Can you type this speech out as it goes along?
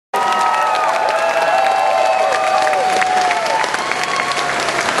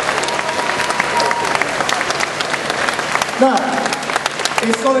Now,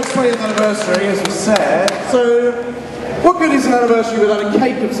 it's Sonic's 20th anniversary, as we said, so what good is an anniversary without a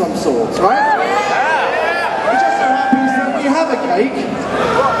cake of some sort, right? It just so happens that we have a cake,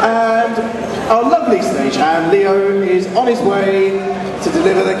 and our lovely stagehand, Leo, is on his way to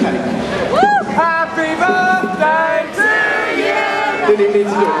deliver the cake. Happy birthday to you! Didn't even need to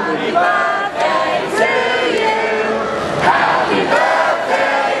do it. Happy birthday to you! Happy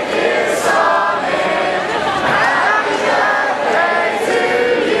birthday, dear Sonic! Happy birthday to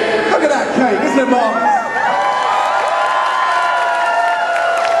you! Look at that cake, isn't it marvellous?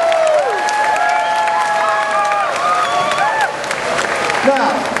 Now,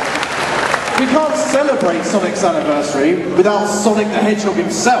 we can't celebrate Sonic's anniversary without Sonic the Hedgehog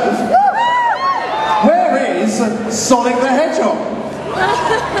himself. Where is Sonic the Hedgehog?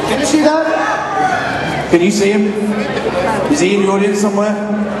 Can you see that? Can you see him? Is he in the audience somewhere?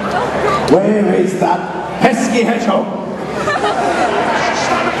 Where is that pesky hedgehog?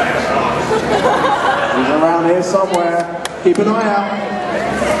 He's around here somewhere. Keep an eye out.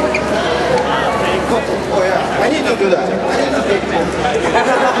 Oh yeah, I need to do that.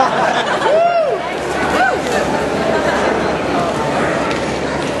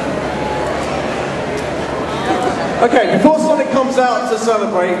 Okay, before Sonic comes out to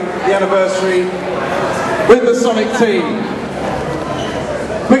celebrate the anniversary with the Sonic team,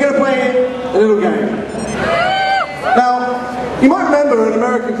 we're going to play a little game. Now, you might remember an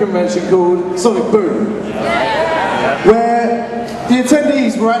American convention called Sonic Boom, where the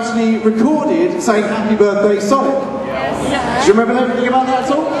attendees were actually recorded saying Happy Birthday Sonic. Do you remember anything about that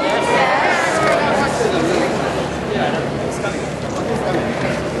at all?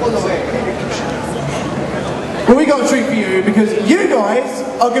 Well, we got a treat for you because you guys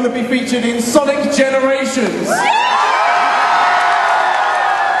are going to be featured in Sonic Generations.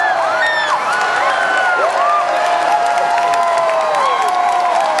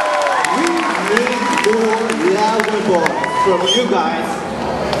 We need more louder voice from you guys.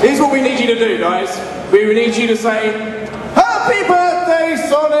 Here's what we need you to do, guys. We need you to say, Happy Birthday,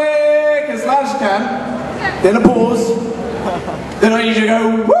 Sonic! As loud as you can. Then a pause. Then I need you to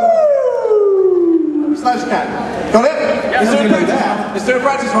go, Woo! As loud as you can. Got it? Yeah, Let's do a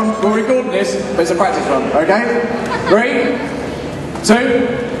practice run. We're recording this, but it's a practice run, okay? 3, 2,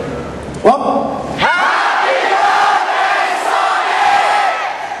 1. Happy birthday, Sonic!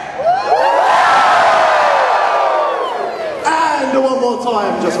 And one more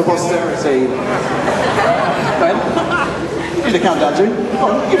time, just for posterity. Ben, give me the countdown, June.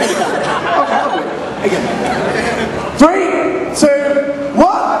 Come on, give me the countdown. Okay, I'll do it. Again. 3, 2, 1.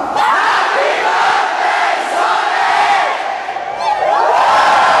 Happy birthday, Sonic!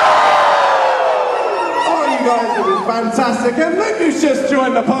 Oh, you guys have been fantastic. And look who's just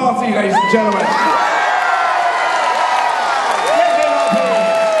joined the party, ladies and gentlemen.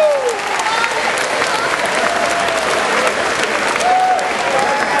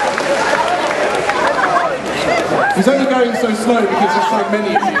 He's only going so slow because there's so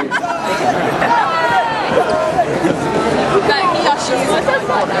many of you.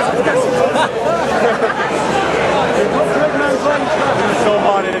 It's so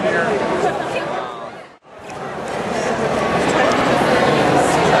hot in here.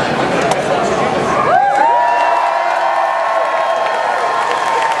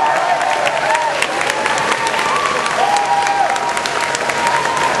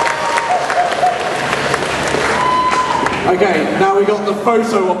 Okay, now we got the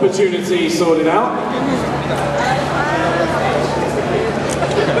photo opportunity sorted out.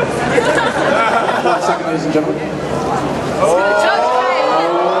 1 second, ladies and gentlemen.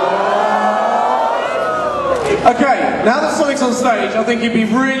 Okay, now that Sonic's on stage, I think he'd be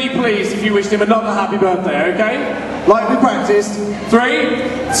really pleased if you wished him another happy birthday, okay? Like we practiced. 3,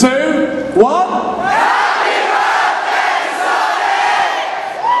 2, 1.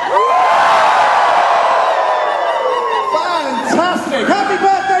 Fantastic! Happy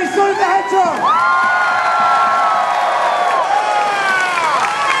birthday, Sonic the Hedgehog!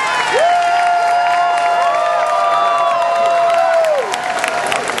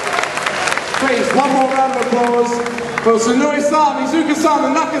 Please, one more round of applause for Senoue-san, Iizuka-san,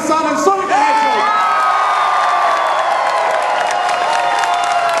 and Naka-san, and Sonic the Hedgehog!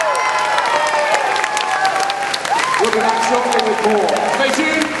 We'll be back shortly with more.